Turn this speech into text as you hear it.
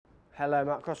Hello,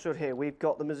 Mark Crossfield here. We've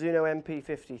got the Mizuno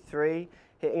MP53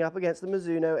 hitting up against the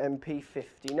Mizuno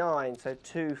MP59. So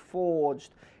two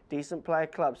forged, decent player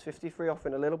clubs. 53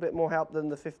 offering a little bit more help than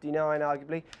the 59,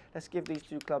 arguably. Let's give these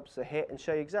two clubs a hit and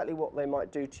show you exactly what they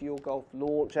might do to your golf,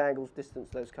 launch, angles,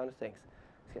 distance, those kind of things.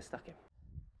 Let's get stuck in.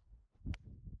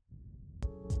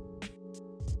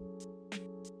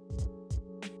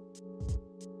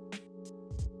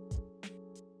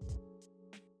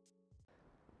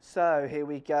 So here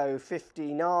we go,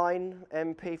 59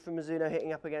 MP from Mizuno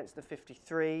hitting up against the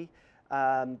 53.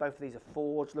 Both of these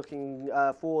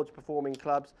are forged performing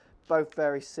clubs, both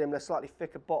very similar, slightly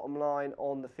thicker bottom line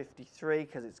on the 53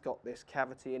 because it's got this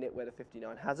cavity in it where the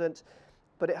 59 hasn't.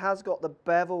 But it has got the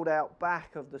beveled out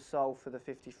back of the sole for the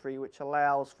 53, which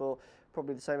allows for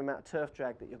probably the same amount of turf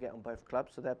drag that you'll get on both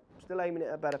clubs. So they're still aiming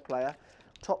at a better player.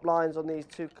 Top lines on these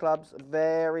two clubs are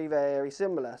very, very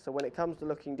similar. So when it comes to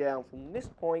looking down from this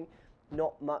point,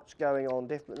 not much going on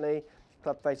differently.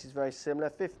 Club face is very similar.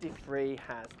 53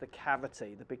 has the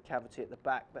cavity, the big cavity at the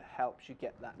back that helps you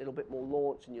get that little bit more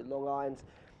launch in your long irons.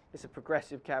 It's a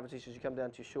progressive cavity, so as you come down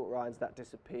to your short irons, that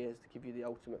disappears to give you the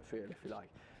ultimate feel, if you like.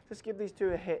 Let's give these two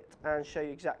a hit and show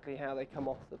you exactly how they come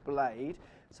off the blade.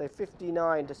 So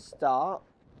 59 to start.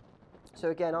 So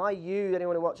again,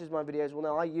 anyone who watches my videos will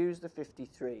know I use the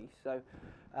 53. So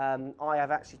I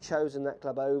have actually chosen that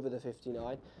club over the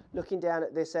 59. Looking down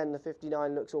at this end, the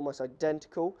 59 looks almost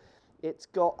identical. It's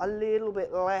got a little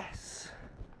bit less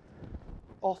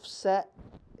offset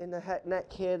in the neck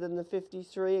here than the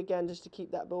 53, again, just to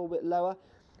keep that ball a bit lower.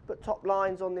 But top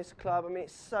lines on this club, I mean,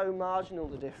 it's so marginal,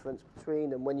 the difference between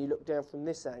them. When you look down from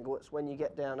this angle, it's when you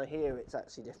get down to here, it's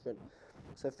actually different.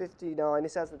 So 59,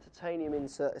 this has the titanium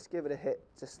insert. Let's give it a hit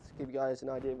just to give you guys an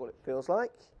idea of what it feels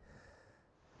like.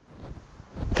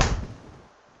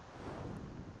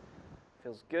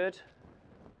 Feels good,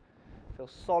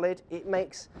 feels solid. It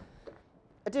makes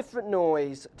a different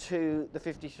noise to the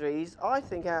 53s. I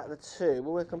think out of the two,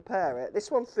 we'll compare it.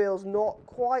 This one feels not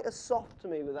quite as soft to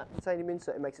me with that titanium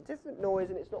insert. It makes a different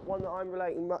noise, and it's not one that I'm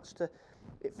relating much to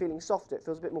it feeling softer. It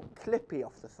feels a bit more clippy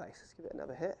off the face. Let's give it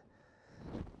another hit.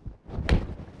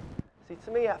 See,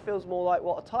 to me, that feels more like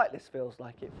what a Titleist feels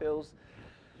like. It feels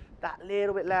that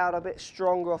little bit louder, a bit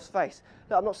stronger off the face.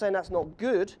 Look, I'm not saying that's not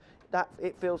good.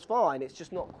 It feels fine. It's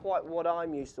just not quite what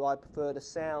I'm used to. I prefer the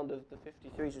sound of the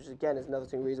 53s, which again is another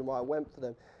reason why I went for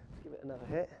them. Let's give it another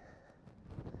hit.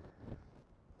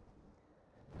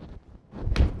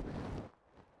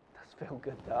 Does feel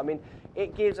good though. I mean,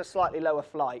 it gives a slightly lower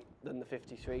flight than the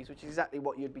 53s, which is exactly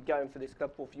what you'd be going for this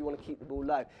club for if you want to keep the ball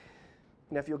low.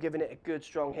 You know, if you're giving it a good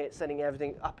strong hit, sending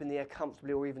everything up in the air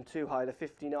comfortably or even too high, the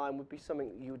 59 would be something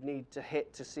that you would need to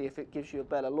hit to see if it gives you a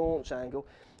better launch angle.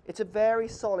 It's a very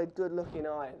solid, good looking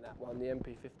iron, that one, the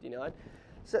MP59.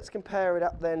 So let's compare it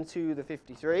up then to the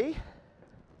 53.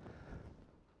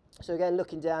 So again,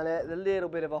 looking down at it, the little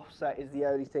bit of offset is the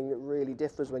only thing that really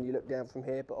differs when you look down from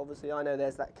here. But obviously I know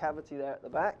there's that cavity there at the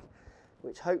back,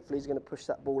 which hopefully is going to push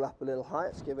that ball up a little higher.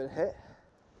 Let's give it a hit.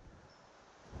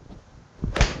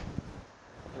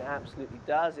 And it absolutely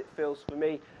does. It feels, for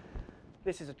me,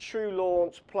 this is a true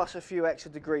launch plus a few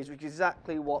extra degrees, which is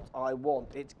exactly what I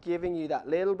want. It's giving you that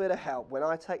little bit of help. When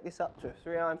I take this up to a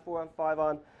 3-iron, 4-iron,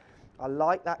 5-iron, I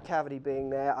like that cavity being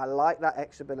there. I like that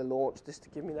extra bit of launch just to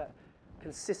give me that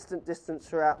consistent distance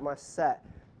throughout my set.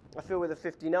 I feel with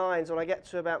the 59s, when I get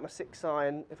to about my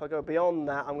 6-iron, if I go beyond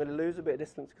that, I'm going to lose a bit of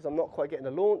distance because I'm not quite getting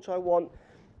the launch I want,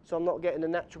 so I'm not getting the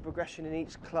natural progression in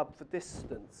each club for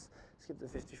distance. Let's give the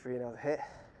 53 another hit.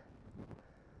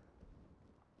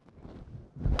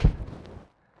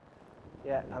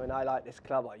 Yeah, I mean, I like this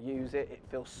club. I use it. It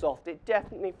feels soft. It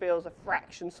definitely feels a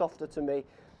fraction softer to me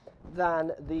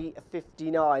than the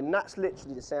 59. And that's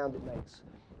literally the sound it makes.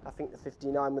 I think the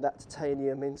 59 with that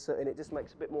titanium insert in it just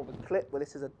makes a bit more of a clip, where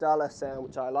this is a duller sound,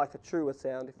 which I like, a truer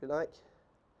sound, if you like.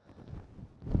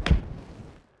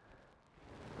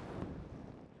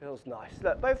 Feels nice.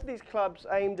 Look, both of these clubs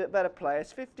aimed at better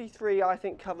players. 53, I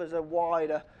think, covers a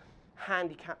wider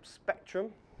handicap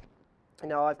spectrum. You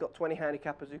know, I've got 20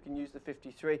 handicappers who can use the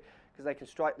 53 because they can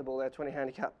strike the ball. They're 20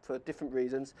 handicap for different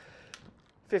reasons.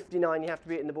 59, you have to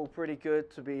be hitting the ball pretty good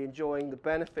to be enjoying the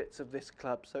benefits of this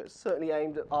club. So it's certainly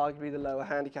aimed at arguably the lower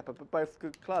handicapper, but both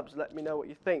good clubs. Let me know what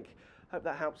you think. Hope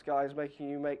that helps, guys, making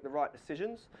you make the right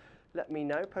decisions. Let me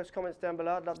know. Post comments down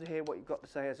below. I'd love to hear what you've got to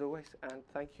say as always. And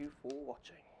thank you for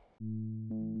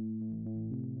watching.